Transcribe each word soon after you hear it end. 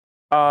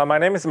My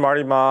name is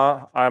Marty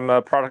Ma. I'm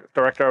a product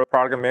director of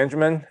product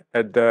management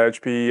at the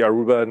HPE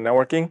Aruba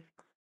Networking.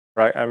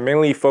 Right, I'm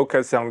mainly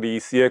focused on the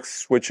CX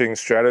switching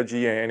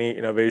strategy and any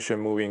innovation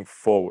moving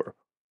forward.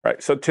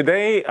 Right, so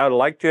today I'd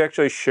like to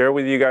actually share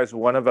with you guys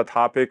one of the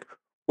topic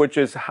which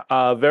is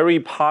very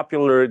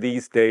popular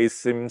these days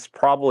since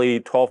probably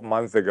 12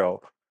 months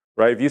ago.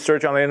 Right, if you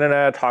search on the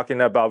internet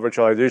talking about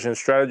virtualization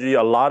strategy,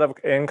 a lot of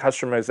end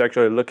customers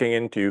actually looking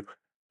into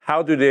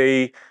how do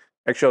they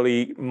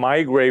actually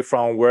migrate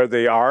from where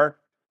they are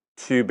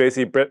to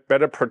basically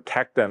better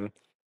protect them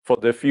for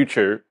the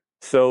future.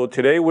 So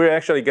today we're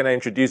actually going to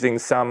introducing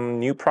some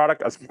new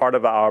product as part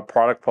of our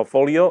product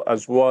portfolio,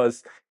 as well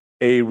as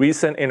a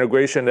recent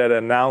integration that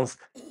announced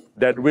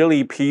that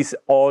really piece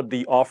all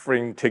the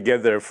offering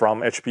together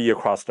from HPE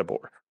across the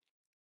board.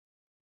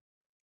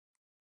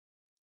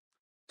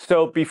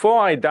 So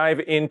before I dive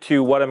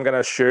into what I'm going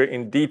to share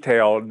in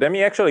detail, let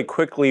me actually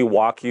quickly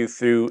walk you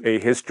through a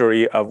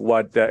history of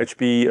what the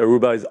HPE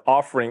Aruba is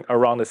offering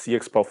around the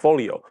CX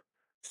portfolio.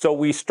 So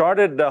we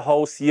started the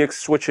whole CX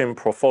switching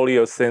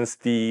portfolio since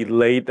the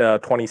late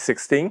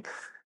 2016.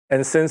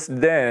 And since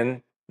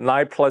then,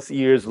 9+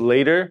 years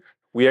later,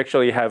 we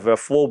actually have a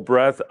full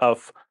breadth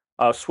of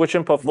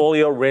switching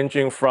portfolio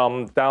ranging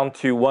from down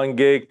to 1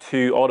 gig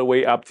to all the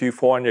way up to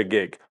 400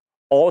 gig.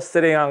 All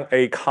sitting on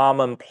a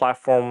common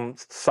platform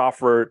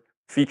software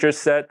feature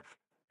set,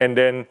 and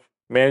then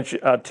managed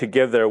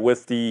together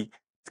with the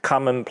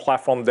common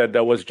platform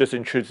that was just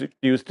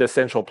introduced, the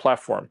Central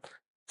platform.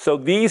 So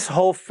these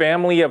whole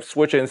family of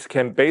switches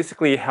can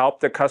basically help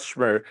the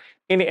customer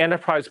in the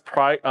enterprise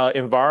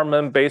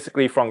environment,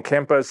 basically from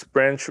campus,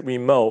 branch,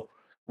 remote,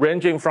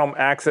 ranging from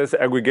access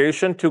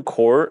aggregation to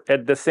core.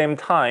 At the same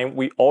time,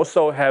 we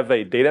also have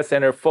a data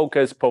center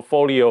focused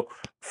portfolio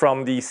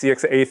from the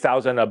CX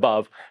 8000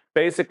 above,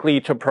 basically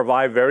to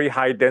provide very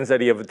high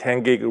density of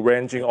 10 gig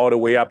ranging all the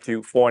way up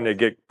to 400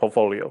 gig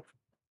portfolio,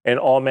 and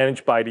all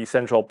managed by the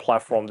Central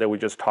platform that we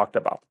just talked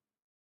about.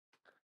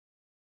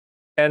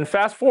 And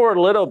fast forward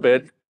a little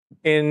bit,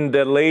 in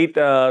the late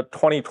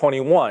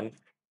 2021,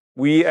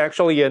 we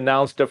actually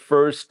announced the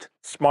first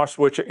smart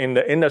switch in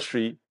the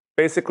industry.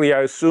 Basically,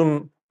 I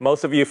assume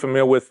most of you are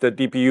familiar with the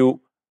DPU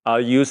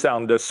used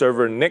on the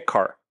server NIC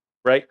card,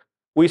 right?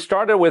 We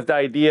started with the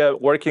idea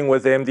working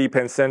with AMD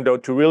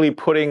Pensando to really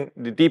putting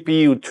the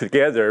DPU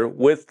together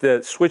with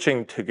the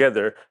switching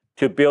together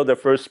to build the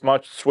first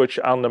smart switch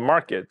on the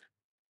market.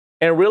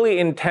 And really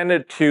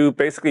intended to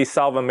basically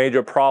solve a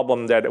major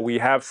problem that we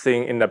have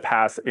seen in the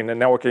past in the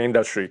networking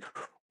industry,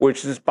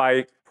 which is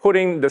by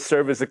putting the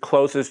service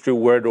closest to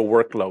where the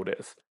workload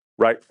is,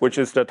 right? Which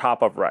is the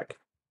top of rack.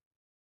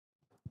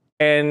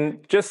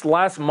 And just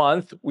last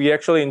month, we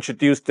actually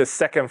introduced the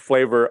second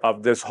flavor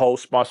of this whole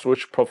smart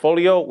switch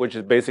portfolio, which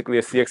is basically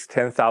a CX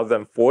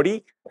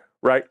 10040,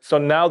 right? So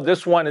now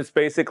this one is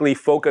basically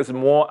focused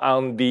more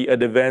on the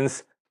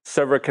advanced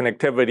server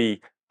connectivity,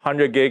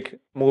 100 gig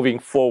moving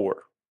forward.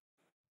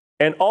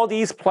 And all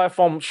these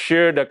platforms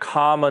share the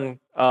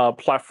common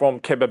platform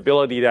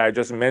capability that I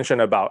just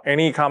mentioned about.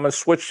 Any common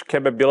switch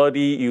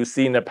capability you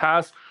see in the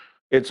past,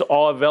 it's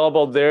all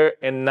available there,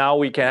 and now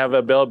we can have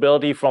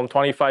availability from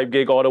 25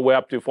 gig all the way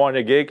up to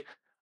 400 gig,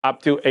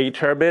 up to 8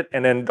 terabit,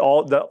 and then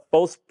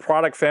both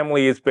product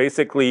family is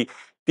basically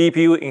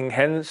DPU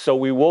enhanced, so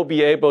we will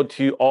be able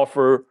to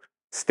offer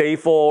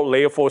stateful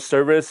layer 4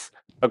 service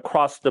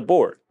across the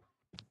board.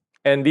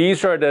 And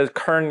these are the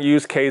current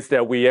use case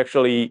that we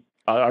actually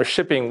are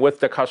shipping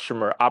with the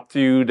customer, up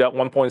to that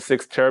 1.6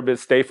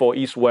 terabit stateful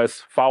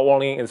east-west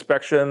firewalling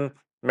inspection,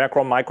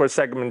 macro micro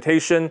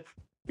segmentation,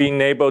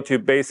 being able to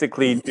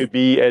basically to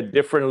be at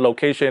different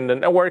location in the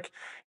network.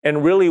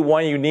 And really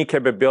one unique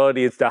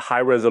capability is the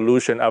high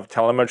resolution of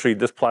telemetry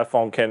this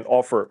platform can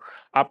offer.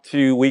 Up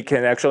to, we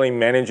can actually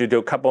manage it to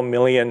a couple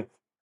million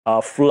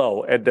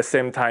flow at the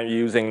same time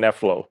using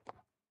NetFlow.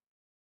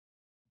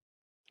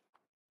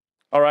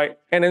 All right,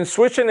 and then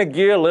switching the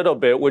gear a little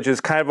bit, which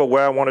is kind of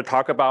where I want to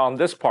talk about on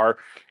this part,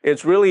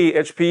 it's really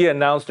HPE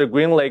announced the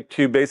Green Lake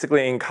to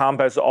basically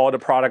encompass all the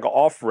product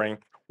offering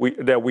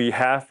that we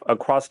have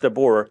across the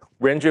board,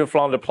 ranging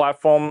from the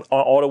platform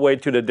all the way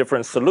to the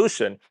different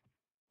solution.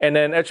 And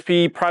then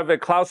HPE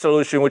Private Cloud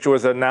Solution, which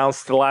was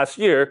announced last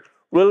year,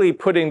 really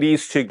putting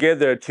these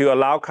together to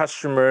allow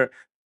customer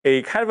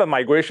a kind of a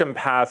migration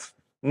path,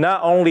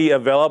 not only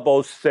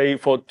available, say,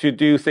 to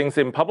do things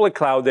in public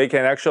cloud, they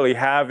can actually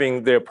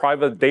having their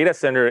private data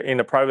center in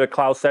a private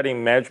cloud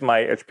setting managed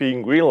by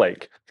HPE Green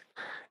Lake.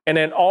 And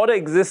then all the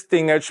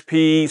existing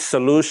HPE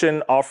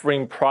solution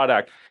offering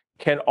product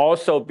can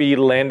also be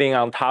landing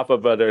on top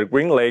of the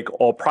Green Lake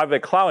or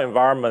private cloud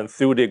environment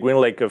through the Green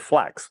Lake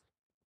Flex.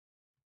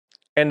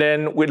 And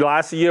then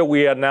last year,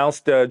 we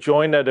announced a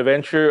joint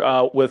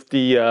adventure with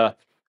the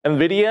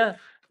NVIDIA.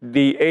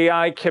 The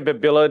AI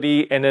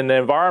capability and an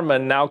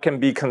environment now can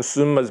be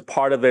consumed as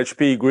part of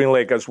HPE Green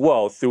Lake as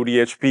well through the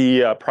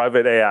HPE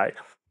Private AI.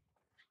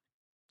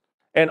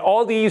 And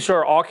all these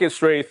are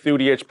orchestrated through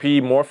the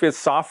HPE Morpheus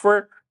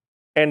software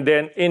And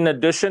then in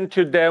addition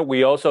to that,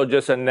 we also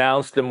just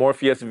announced the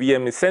Morpheus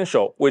VM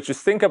Essential, which is,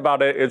 think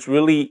about it, it's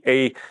really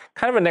a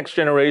kind of a next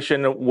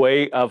generation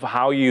way of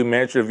how you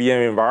manage your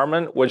VM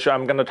environment, which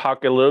I'm going to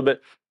talk a little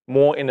bit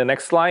more in the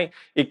next slide.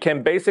 It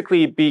can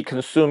basically be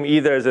consumed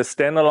either as a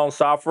standalone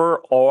software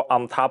or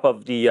on top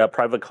of the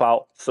private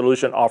cloud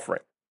solution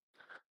offering.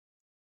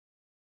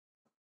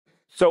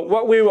 So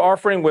what we were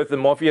offering with the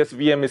Morpheus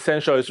VM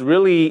Essential is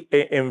really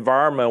an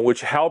environment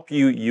which help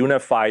you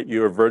unify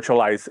your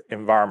virtualized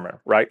environment,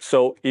 right?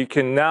 So you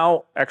can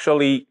now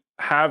actually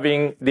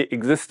having the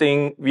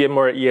existing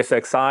VMware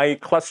ESXi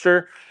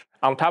cluster.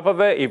 On top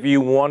of it, if you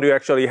want to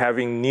actually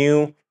having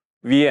new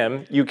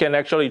VM, you can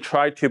actually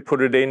try to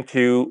put it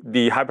into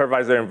the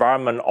hypervisor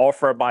environment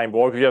offered by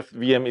Morpheus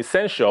VM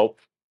Essential.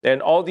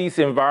 And all these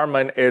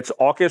environment, it's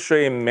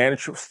orchestrated and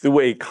managed through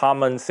a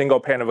common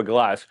single pane of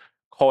glass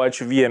called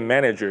HVM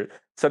Manager.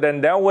 So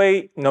then that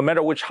way, no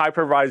matter which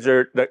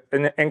hypervisor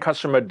the end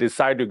customer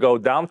decide to go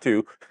down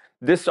to,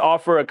 this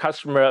offer a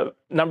customer,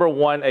 number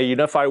one, a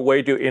unified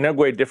way to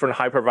integrate different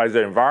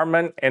hypervisor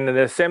environment, and at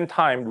the same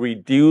time,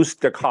 reduce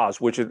the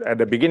cost, which is at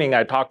the beginning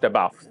I talked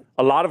about.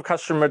 A lot of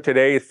customer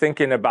today is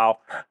thinking about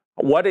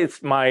what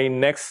is my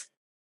next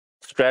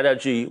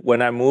strategy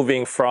when I'm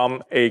moving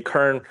from a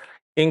current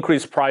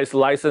increased price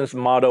license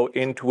model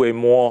into a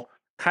more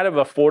kind of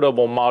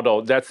affordable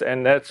model. That's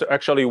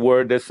actually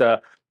where this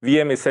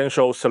VM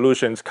Essential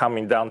solution is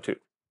coming down to.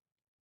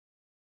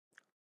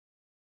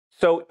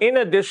 So in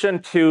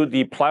addition to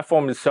the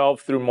platform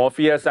itself through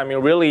Morpheus, I mean,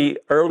 really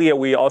earlier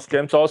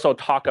James also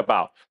talked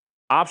about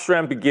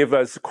Opstramp give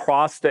us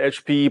across the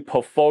HPE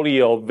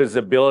portfolio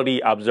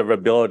visibility,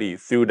 observability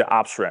through the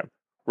Opstramp,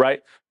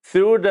 right?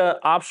 Through the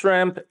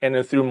Opstramp and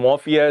then through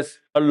Morpheus,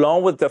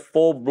 along with the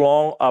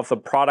full-blown of a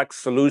product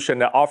solution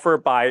that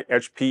offered by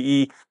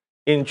HPE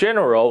in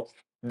general,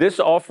 this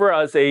offers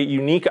us a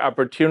unique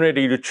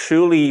opportunity to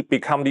truly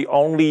become the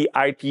only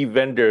IT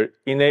vendor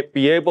in it,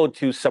 be able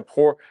to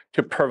support,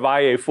 to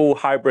provide a full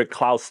hybrid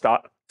cloud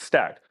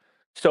stack.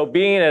 So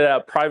being in a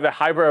private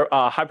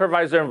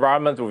hypervisor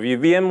environment with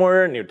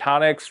VMware,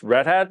 Nutanix,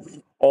 Red Hat,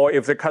 or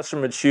if the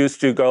customer choose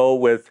to go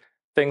with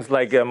things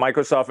like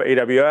Microsoft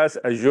AWS,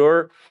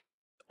 Azure,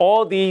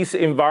 all these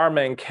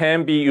environments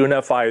can be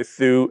unified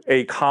through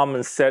a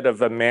common set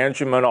of a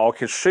management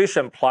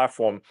orchestration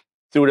platform.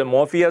 Through the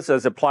Morpheus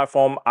as a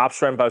platform,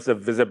 Opstramp has a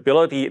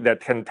visibility that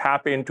can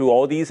tap into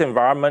all these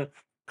environments,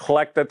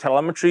 collect the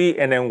telemetry,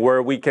 and then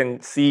where we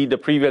can see the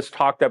previous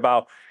talked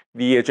about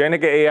the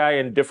agentic AI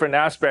and different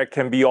aspects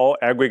can be all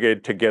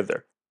aggregated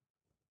together.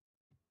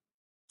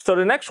 So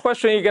the next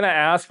question you're going to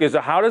ask is,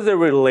 how does it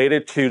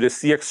relate to the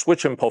CX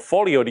switching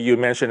portfolio that you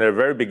mentioned at the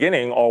very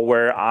beginning, or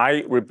where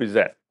I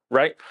represent,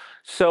 right?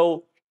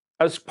 So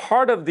as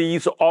part of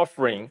these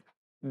offering,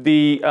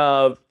 the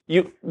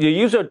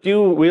user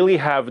do really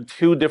have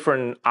two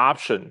different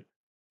options.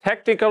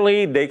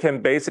 Technically, they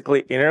can basically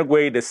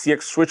integrate the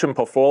CX switching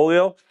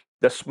portfolio.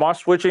 The smart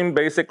switching,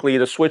 basically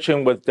the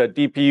switching with the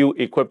DPU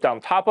equipped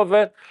on top of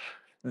it.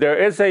 There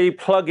is a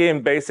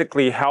plugin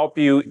basically help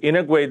you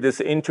integrate this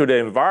into the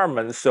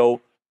environment,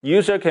 so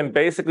user can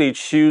basically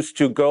choose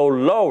to go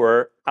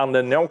lower on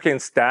the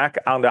networking stack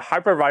on the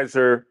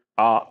hypervisor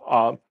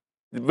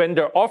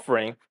vendor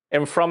offering,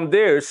 and from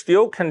there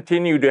still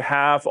continue to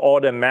have all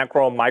the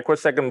macro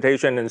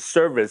microsegmentation and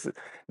service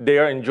they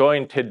are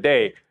enjoying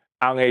today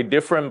on a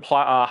different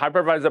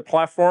hypervisor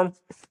platform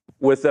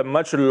with a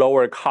much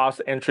lower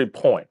cost entry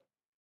point.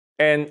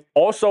 And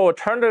also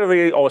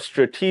alternatively or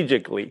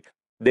strategically,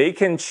 they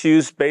can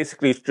choose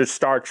basically to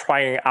start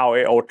trying out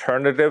an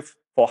alternative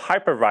for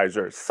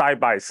hypervisors side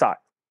by side.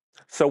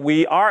 So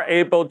we are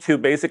able to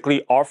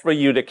basically offer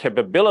you the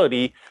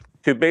capability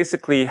to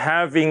basically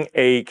having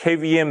a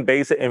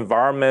KVM-based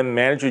environment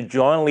managed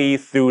jointly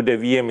through the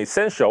VM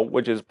Essential,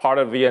 which is part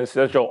of VM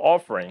Essential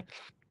offering.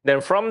 Then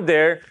from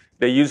there,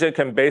 the user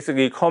can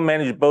basically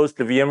co-manage both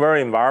the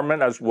VMware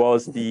environment as well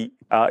as the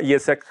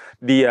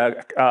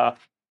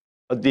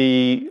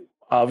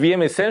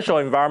VM Essential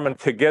environment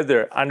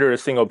together under a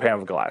single pane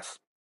of glass.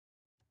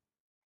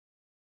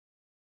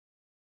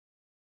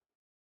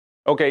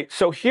 Okay,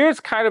 so here's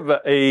kind of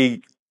a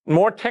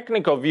more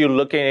technical view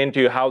looking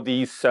into how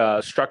these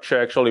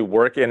structure actually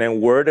work and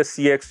then where the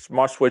CX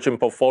smart switching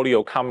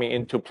portfolio coming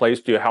into place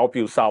to help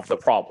you solve the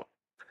problem.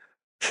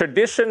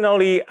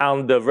 Traditionally,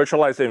 on the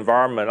virtualized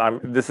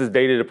environment, this is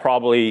dated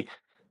probably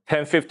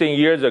 10, 15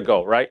 years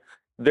ago, right?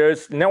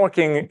 There's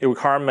networking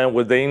requirement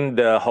within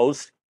the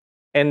host,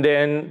 and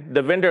then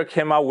the vendor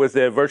came out with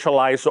a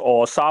virtualized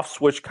or soft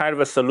switch kind of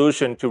a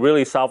solution to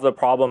really solve the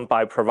problem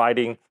by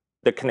providing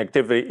the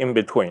connectivity in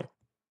between.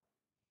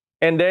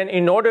 And then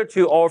in order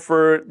to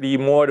offer the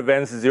more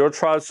advanced zero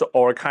trust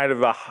or kind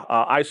of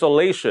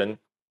isolation,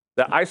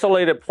 the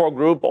isolated port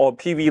group or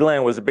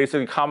PVLAN was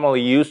basically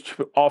commonly used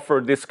to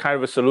offer this kind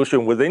of a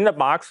solution within the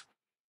box.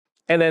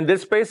 And then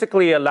this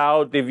basically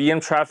allowed the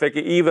VM traffic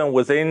even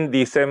within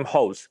the same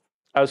host,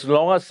 as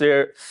long as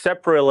they're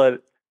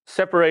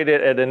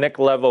separated at the NIC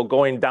level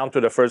going down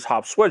to the first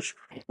hop switch,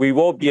 we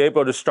will be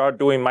able to start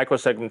doing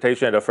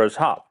microsegmentation at the first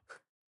hop.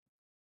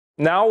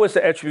 Now with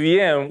the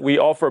HVM, we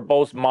offer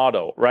both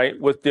model, right?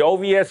 With the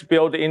OVS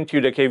built into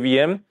the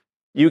KVM,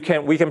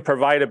 we can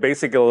provide a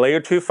basic layer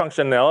 2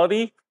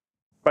 functionality,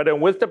 but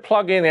then with the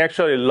plugin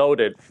actually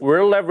loaded, we're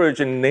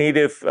leveraging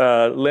native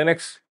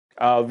Linux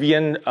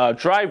VM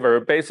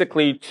driver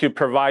basically to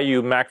provide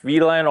you Mac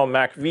VLAN or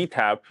Mac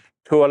VTAP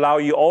to allow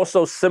you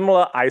also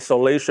similar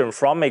isolation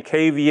from a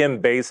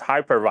KVM-based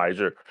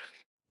hypervisor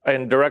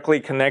and directly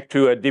connect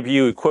to a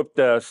DPU-equipped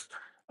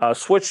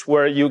switch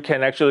where you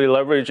can actually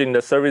leverage in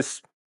the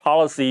service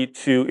policy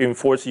to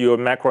enforce your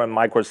macro and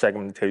micro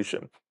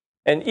segmentation.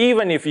 And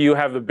even if you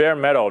have a bare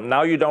metal,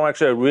 now you don't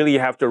actually really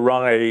have to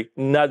run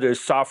another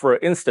software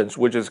instance,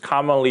 which is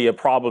commonly a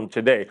problem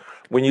today.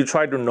 When you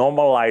try to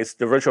normalize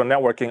the virtual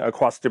networking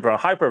across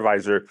different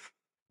hypervisor,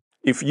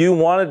 if you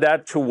wanted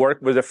that to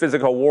work with the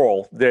physical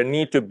world, there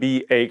need to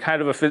be a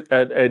kind of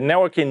a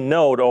networking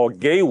node or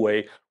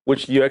gateway,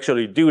 which you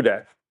actually do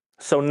that.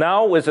 So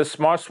now with a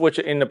smart switch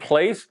in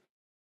place,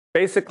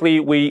 basically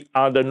we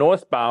on the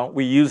northbound,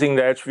 we're using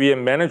the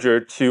HVM manager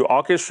to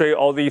orchestrate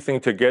all these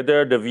things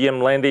together, the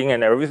VM landing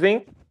and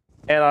everything.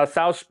 And on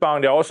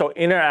southbound, they also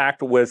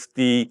interact with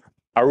the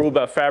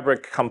Aruba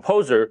Fabric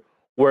Composer,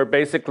 where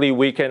basically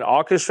we can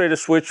orchestrate a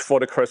switch for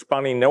the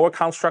corresponding network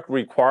construct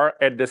required,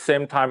 at the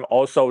same time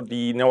also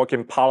the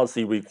networking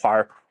policy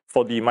required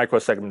for the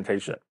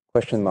microsegmentation.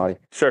 Question, Marty.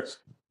 Sure.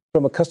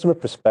 From a customer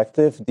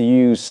perspective, do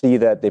you see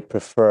that they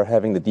prefer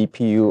having the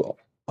DPU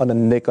on the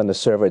NIC on the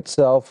server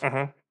itself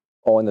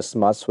or in the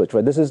smart switch?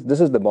 Right. This is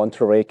the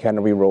Monterey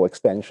Canary Row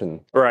extension.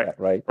 Right.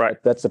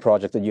 Right. That's the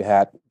project that you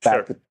had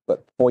back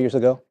 4 years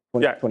ago.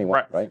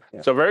 2021, right?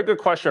 Yeah. So very good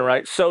question,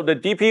 right? So the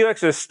DPU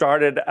actually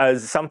started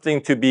as something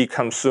to be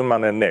consumed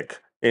on a NIC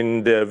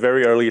in the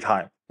very early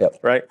time,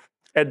 right?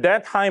 At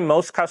that time,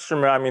 most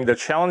customers, I mean, the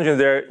challenge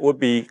there would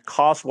be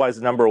cost-wise,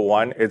 number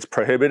one, it's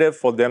prohibitive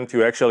for them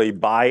to actually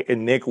buy a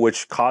NIC,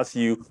 which costs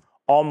you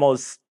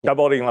almost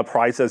doubling the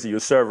price as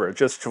your server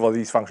just for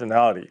these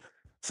functionality.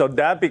 So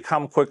that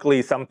become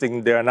quickly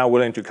something they're not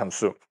willing to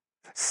consume.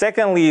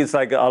 Secondly, it's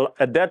like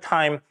at that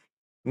time,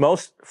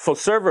 for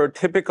server,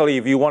 typically,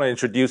 if you want to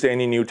introduce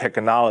any new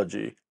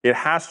technology, it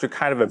has to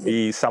kind of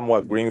be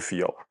somewhat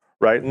greenfield,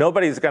 right?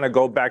 Nobody's going to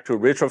go back to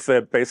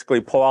retrofit, basically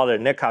pull out a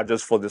NIC out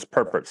just for this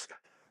purpose.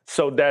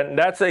 So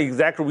that's the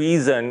exact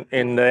reason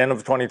in the end of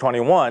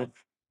 2021,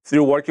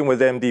 through working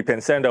with AMD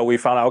Pensando, we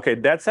found out, okay,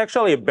 that's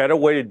actually a better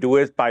way to do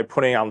it by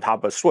putting on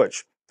top of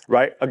switch,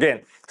 right?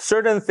 Again,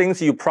 certain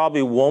things you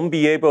probably won't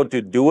be able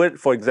to do it.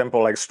 For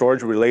example, like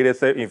storage related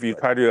thing, if you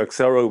try to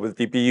accelerate with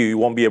DPU, you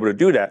won't be able to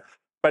do that.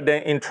 But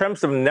then in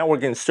terms of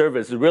networking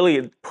service, it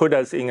really put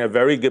us in a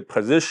very good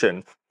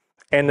position.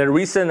 And the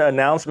recent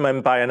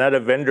announcement by another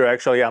vendor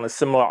actually on a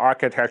similar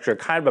architecture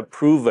kind of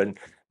proven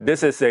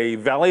this is a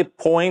valid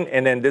point,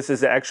 and then this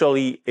is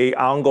actually an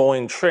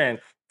ongoing trend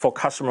for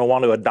customer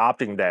want to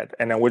adopting that.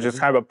 And then we're just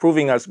kind of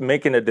proving us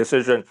making a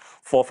decision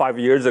 4 or 5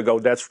 years ago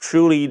that's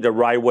truly the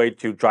right way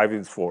to drive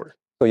this forward.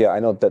 So yeah, I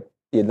know that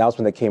the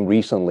announcement that came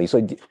recently,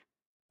 so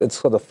it's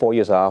sort of 4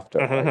 years after.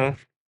 Right?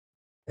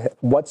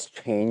 What's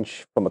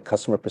changed from a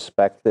customer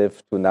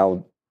perspective to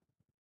now?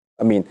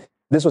 I mean,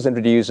 this was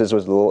introduced, this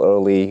was a little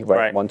early,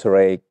 right?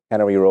 Monterey,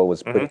 Canary Row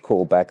was pretty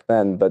cool back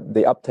then, but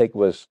the uptake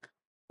was,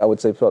 I would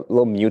say, a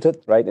little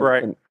muted, right?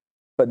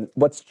 But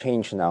what's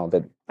changed now?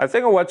 I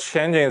think what's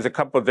changing is a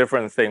couple of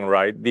different things,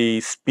 right? The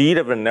speed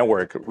of the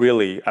network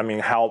really, I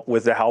mean,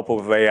 with the help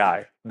of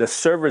AI, the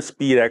server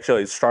speed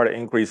actually started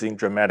increasing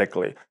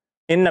dramatically.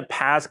 In the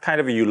past, kind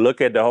of you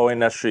look at the whole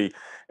industry,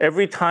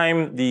 every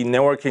time the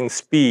networking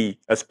speed,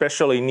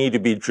 especially need to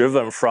be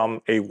driven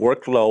from a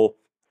workload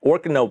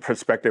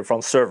perspective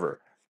from server,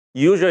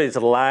 usually it's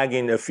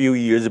lagging a few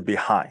years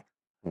behind,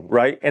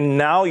 right? And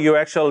now you're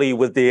actually,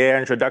 with the AI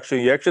introduction,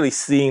 you're actually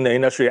seeing the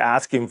industry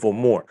asking for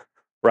more,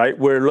 right?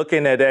 We're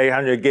looking at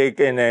 800 gig,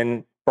 and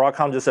then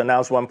Broadcom just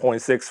announced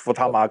 1.6 for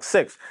Tomahawk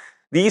 6.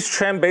 These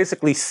trends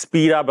basically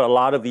speed up a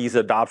lot of these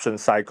adoption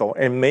cycle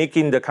and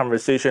making the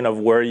conversation of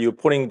where you're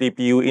putting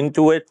DPU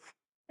into it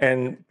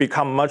and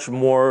become much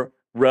more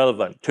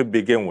relevant to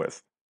begin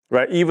with,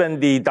 right? Even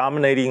the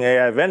dominating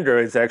AI vendor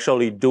is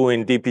actually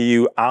doing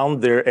DPU on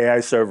their AI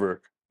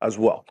server as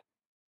well.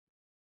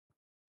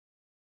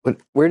 But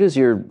where does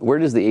the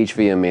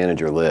HVM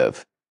manager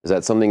live? Is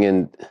that something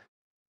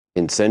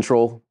in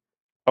Central?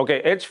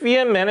 Okay,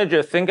 HVM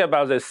manager, think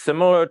about it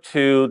similar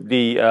to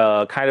the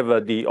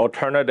the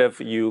alternative.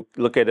 You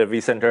look at a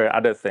vCenter and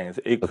other things.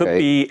 It could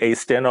be a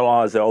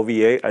standalone as an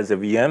OVA, as a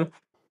VM,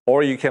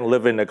 or you can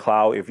live in the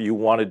cloud if you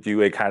want to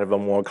do a kind of a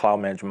more cloud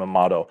management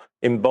model.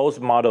 In both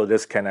models,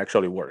 this can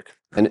actually work.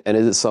 And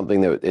is it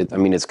something that,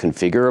 it's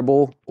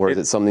configurable, or is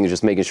it something that's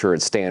just making sure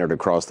it's standard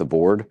across the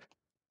board?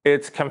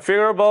 It's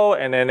configurable,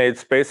 and then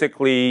it's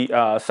basically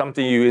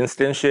something you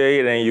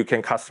instantiate and you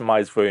can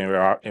customize for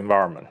your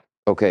environment.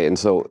 Okay, and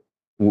so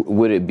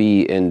would it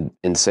be in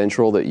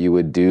Central that you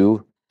would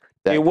do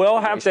that? You will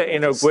have the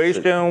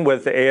integration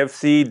with the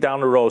AFC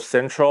down the road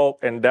Central,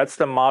 and that's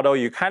the model.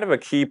 You kind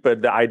of keep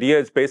it. The idea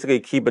is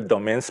basically keep a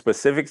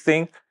domain-specific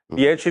thing,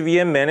 The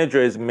HVM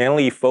manager is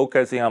mainly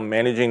focusing on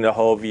managing the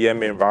whole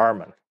VM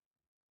environment.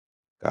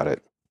 Got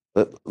it.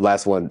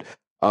 Last one.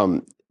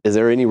 Is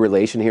there any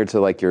relation here to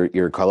like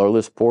your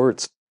colorless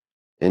ports?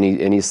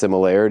 Any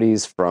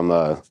similarities from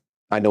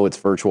I know it's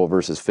virtual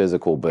versus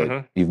physical,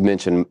 but you've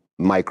mentioned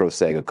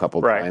microseg a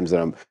couple times,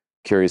 and I'm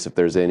curious if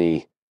there's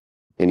any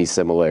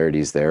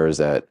similarities there. Is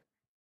that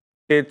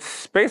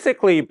it's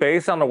basically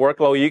based on the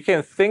workload. You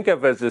can think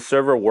of it as a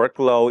server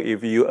workload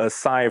if you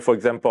assign, for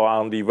example,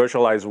 on the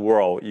virtualized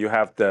world, you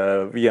have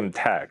the VM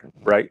tag,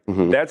 right?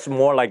 That's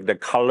more like the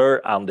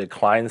color on the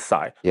client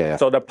side. Yeah.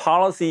 So the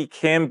policy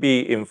can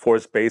be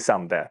enforced based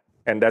on that,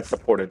 and that's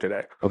supported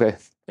today. Okay.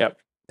 Yep.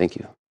 Thank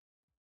you.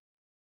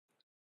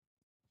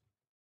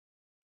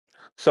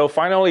 So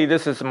finally,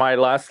 this is my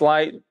last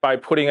slide by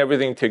putting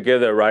everything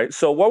together, right?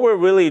 So what we're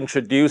really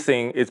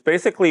introducing is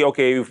basically,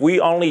 okay, if we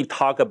only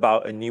talk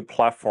about a new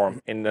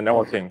platform in the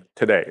networking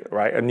today,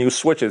 right? A new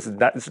switch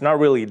it's not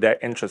really that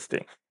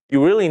interesting.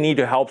 You really need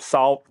to help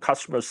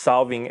customers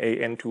solving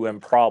a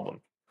end-to-end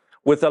problem.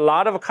 With a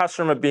lot of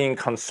customers being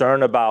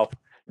concerned about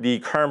the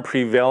current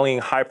prevailing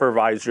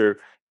hypervisor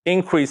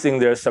increasing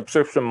their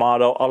subscription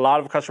model, a lot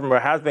of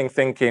customers have been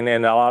thinking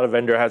and a lot of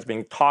vendor has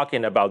been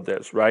talking about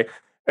this, right?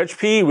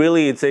 HPE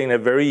really is in a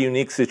very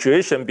unique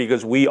situation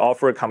because we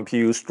offer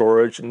compute,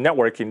 storage,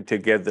 networking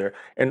together.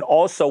 And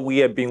also we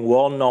have been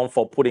well known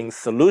for putting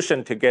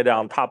solution together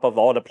on top of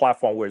all the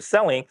platform we're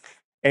selling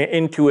and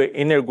into an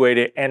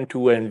integrated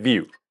end-to-end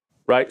view,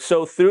 right?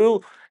 So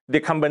through the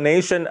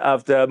combination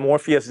of the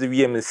Morpheus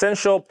VM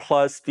Essential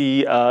plus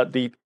the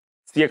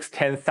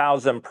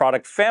CX10000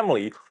 product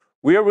family,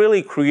 we are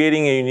really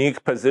creating a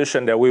unique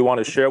position that we want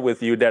to share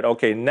with you that,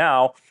 okay,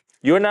 now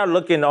you're not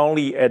looking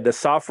only at the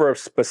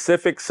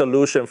software-specific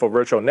solution for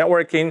virtual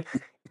networking.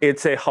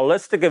 It's a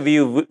holistic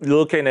view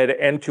looking at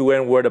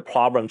end-to-end where the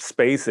problem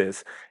space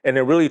is, and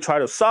then really try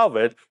to solve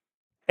it.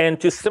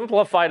 And to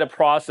simplify the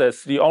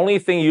process, the only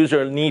thing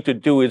users need to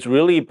do is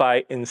really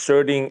by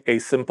inserting a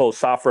simple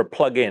software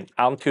plugin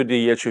onto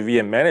the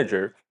HVM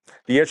manager.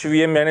 The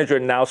HVM manager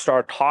now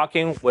start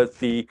talking with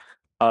the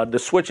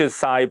switches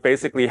side,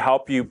 basically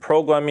help you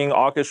programming,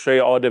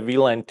 orchestrate all the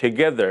VLAN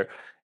together.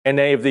 And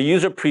then if the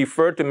user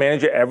prefer to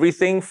manage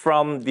everything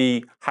from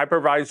the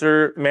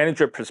hypervisor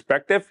manager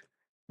perspective,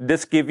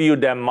 this gives you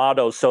that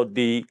model. So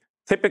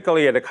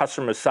typically at the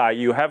customer side,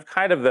 you have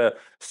kind of the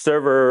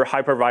server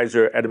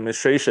hypervisor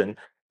administration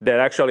that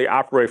actually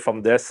operate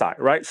from their side,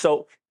 right?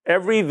 So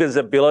every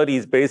visibility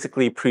is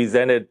basically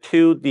presented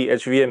to the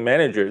HVM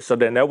manager. So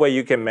then that way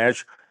you can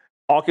manage,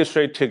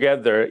 orchestrate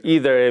together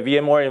either a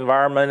VMware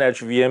environment,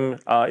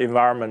 HVM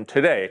environment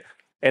today.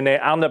 And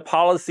then on the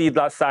policy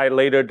side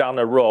later down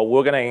the road,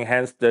 we're going to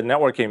enhance the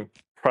networking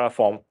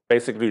platform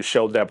basically to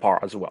show that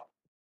part as well.